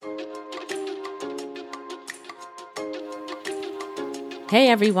Hey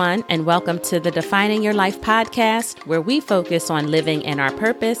everyone, and welcome to the Defining Your Life podcast, where we focus on living in our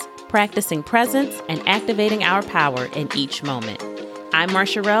purpose, practicing presence, and activating our power in each moment. I'm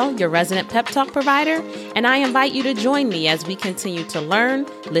Marsha Rell, your resident pep talk provider, and I invite you to join me as we continue to learn,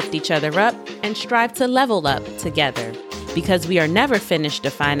 lift each other up, and strive to level up together. Because we are never finished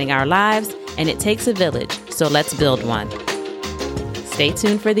defining our lives, and it takes a village, so let's build one. Stay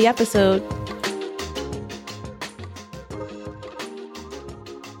tuned for the episode.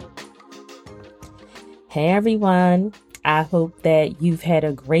 Hey everyone, I hope that you've had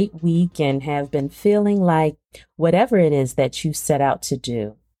a great week and have been feeling like whatever it is that you set out to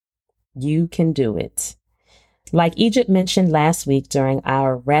do, you can do it. Like Egypt mentioned last week during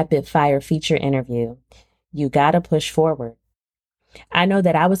our rapid fire feature interview, you gotta push forward. I know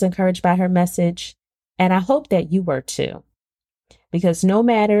that I was encouraged by her message, and I hope that you were too. Because no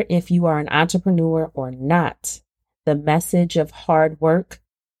matter if you are an entrepreneur or not, the message of hard work,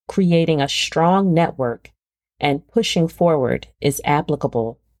 creating a strong network, and pushing forward is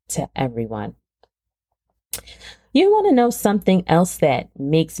applicable to everyone. You want to know something else that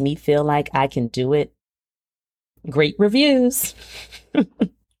makes me feel like I can do it? Great reviews.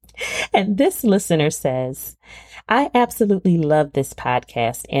 And this listener says, I absolutely love this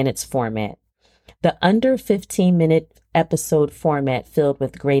podcast and its format. The under 15-minute episode format filled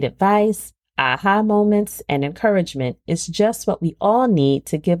with great advice, aha moments, and encouragement is just what we all need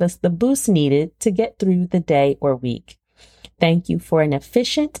to give us the boost needed to get through the day or week. Thank you for an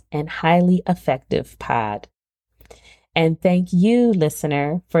efficient and highly effective pod. And thank you,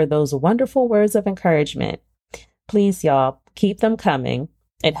 listener, for those wonderful words of encouragement. Please, y'all, keep them coming.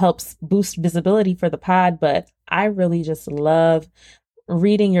 It helps boost visibility for the pod, but I really just love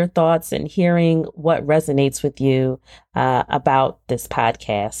reading your thoughts and hearing what resonates with you about this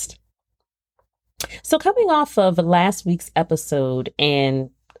podcast. So coming off of last week's episode and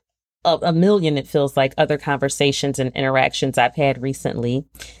a million, it feels like, other conversations and interactions I've had recently,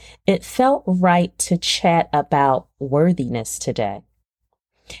 it felt right to chat about worthiness today.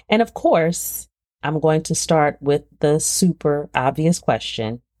 And of course, I'm going to start with the super obvious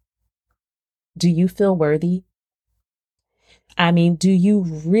question. Do you feel worthy? I mean, do you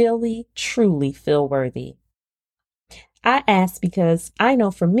really, truly feel worthy? I ask because I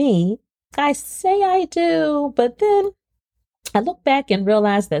know for me, I say I do, but then I look back and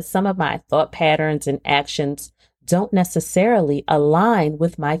realize that some of my thought patterns and actions don't necessarily align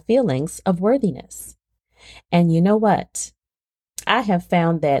with my feelings of worthiness. And you know what? I have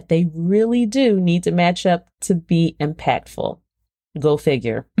found that they really do need to match up to be impactful. Go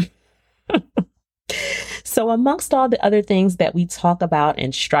figure. So amongst all the other things that we talk about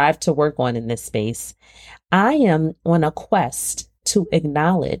and strive to work on in this space, I am on a quest to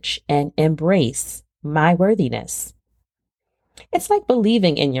acknowledge and embrace my worthiness. It's like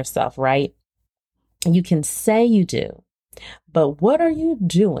believing in yourself, right? You can say you do, but what are you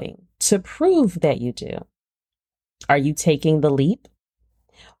doing to prove that you do? Are you taking the leap?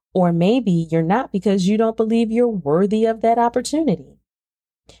 Or maybe you're not because you don't believe you're worthy of that opportunity.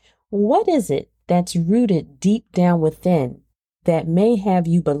 What is it that's rooted deep down within that may have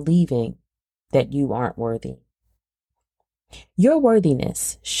you believing that you aren't worthy? Your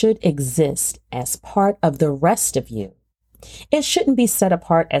worthiness should exist as part of the rest of you. It shouldn't be set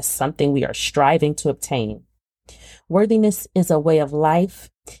apart as something we are striving to obtain. Worthiness is a way of life.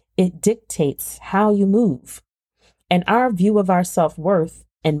 It dictates how you move. And our view of our self-worth,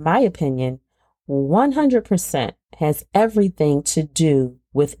 in my opinion, 100% has everything to do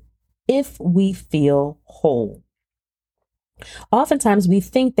with if we feel whole. Oftentimes, we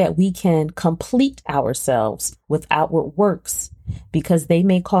think that we can complete ourselves with outward works because they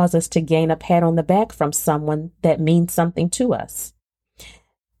may cause us to gain a pat on the back from someone that means something to us.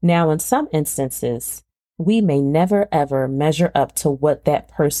 Now, in some instances, we may never ever measure up to what that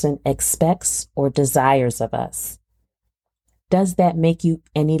person expects or desires of us. Does that make you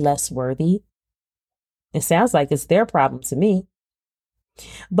any less worthy? It sounds like it's their problem to me.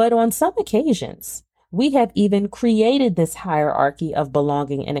 But on some occasions, we have even created this hierarchy of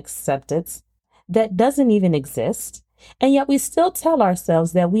belonging and acceptance that doesn't even exist. And yet we still tell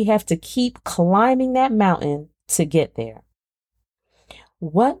ourselves that we have to keep climbing that mountain to get there.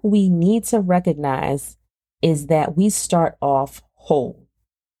 What we need to recognize is that we start off whole.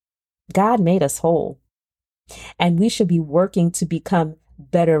 God made us whole, and we should be working to become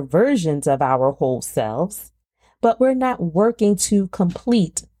better versions of our whole selves, but we're not working to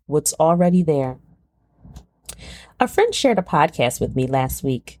complete what's already there. A friend shared a podcast with me last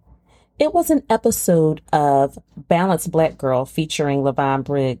week. It was an episode of Balanced Black Girl featuring LaVon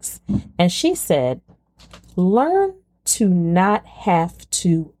Briggs. And she said, learn to not have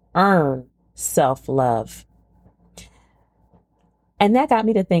to earn self-love. And that got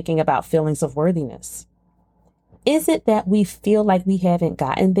me to thinking about feelings of worthiness. Is it that we feel like we haven't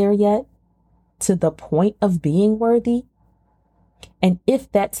gotten there yet, to the point of being worthy? And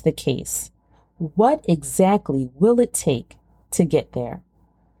if that's the case, what exactly will it take to get there?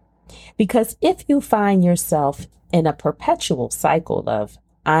 Because if you find yourself in a perpetual cycle of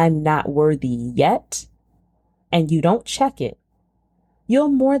I'm not worthy yet, and you don't check it, you'll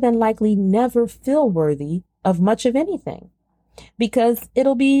more than likely never feel worthy of much of anything, because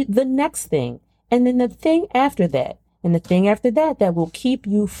it'll be the next thing, and then the thing after that, and the thing after that, that will keep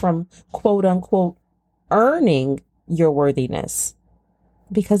you from quote unquote earning your worthiness,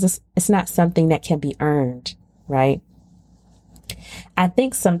 because it's not something that can be earned, right? I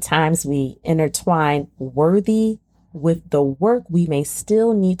think sometimes we intertwine worthy with the work we may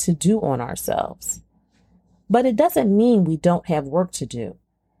still need to do on ourselves. But it doesn't mean we don't have work to do.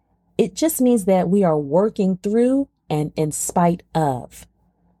 It just means that we are working through and in spite of.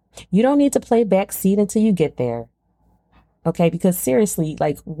 You don't need to play backseat until you get there. Okay, because seriously,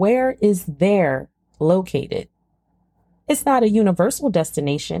 like, where is there located? It's not a universal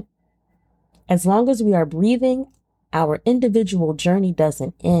destination. As long as we are breathing, our individual journey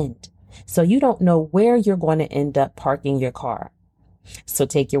doesn't end. So you don't know where you're going to end up parking your car. So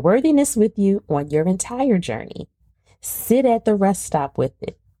take your worthiness with you on your entire journey. Sit at the rest stop with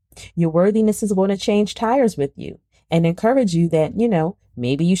it. Your worthiness is going to change tires with you and encourage you that,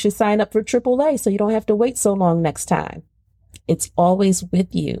 maybe you should sign up for AAA so you don't have to wait so long next time. It's always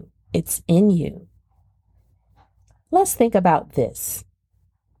with you. It's in you. Let's think about this.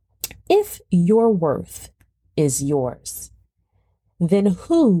 If your worth is yours, then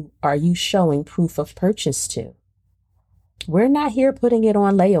who are you showing proof of purchase to? We're not here putting it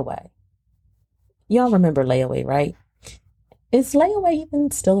on layaway. Y'all remember layaway, right? Is layaway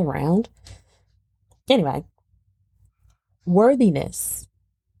even still around? Anyway, worthiness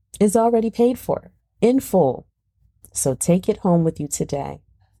is already paid for in full. So take it home with you today.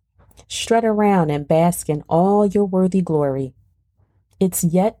 Strut around and bask in all your worthy glory. It's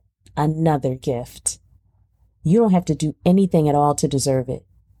yet another gift. You don't have to do anything at all to deserve it.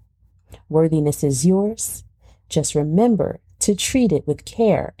 Worthiness is yours. Just remember to treat it with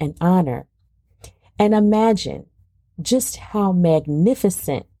care and honor. And imagine just how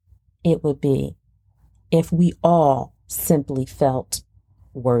magnificent it would be if we all simply felt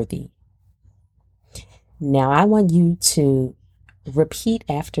worthy. Now I want you to repeat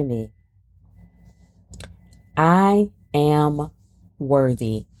after me. I am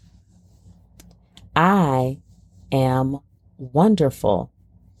worthy. I am wonderful.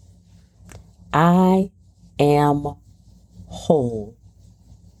 I am whole.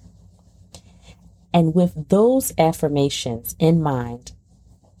 And with those affirmations in mind,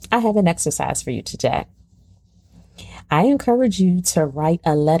 I have an exercise for you today. I encourage you to write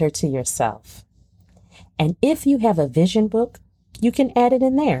a letter to yourself. And if you have a vision book, you can add it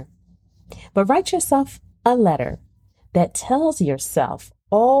in there. But write yourself a letter that tells yourself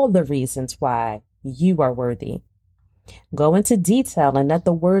all the reasons why you are worthy. Go into detail and let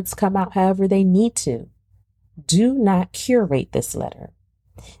the words come out however they need to. Do not curate this letter.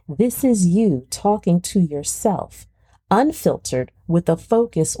 This is you talking to yourself, unfiltered, with a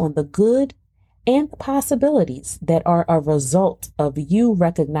focus on the good and the possibilities that are a result of you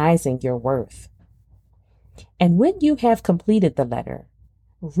recognizing your worth. And when you have completed the letter,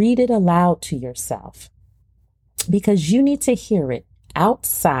 read it aloud to yourself, because you need to hear it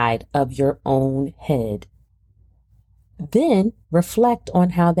outside of your own head. Then reflect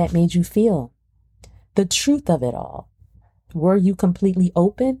on how that made you feel. The truth of it all. Were you completely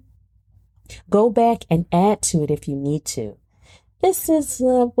open? Go back and add to it if you need to. This is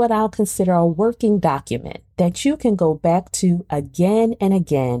what I'll consider a working document that you can go back to again and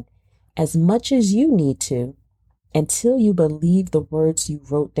again, as much as you need to, until you believe the words you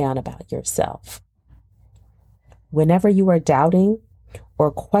wrote down about yourself. Whenever you are doubting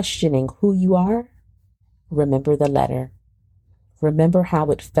or questioning who you are, remember the letter. Remember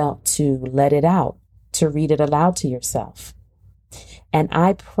how it felt to let it out, to read it aloud to yourself. And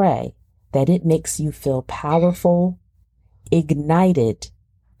I pray that it makes you feel powerful, ignited,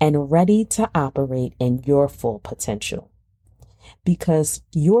 and ready to operate in your full potential. Because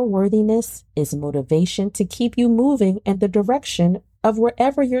your worthiness is motivation to keep you moving in the direction of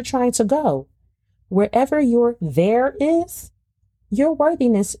wherever you're trying to go. Wherever your there is, your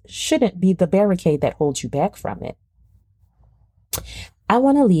worthiness shouldn't be the barricade that holds you back from it. I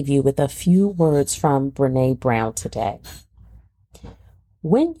want to leave you with a few words from Brené Brown today.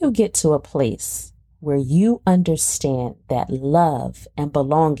 When you get to a place where you understand that love and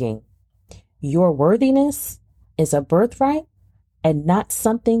belonging, your worthiness, is a birthright and not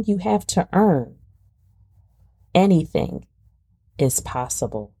something you have to earn. Anything is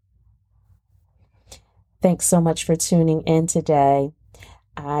possible. Thanks so much for tuning in today.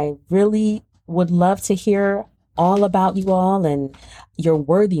 I really would love to hear all about you all and your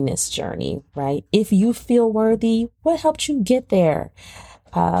worthiness journey, right? If you feel worthy, what helped you get there?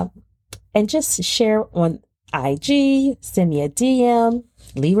 And just share on IG, send me a DM,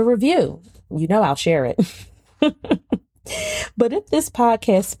 leave a review. You know I'll share it. But if this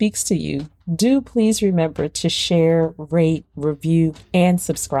podcast speaks to you, do please remember to share, rate, review, and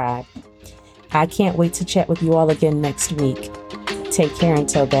subscribe. I can't wait to chat with you all again next week. Take care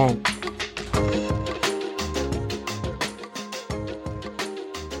until then.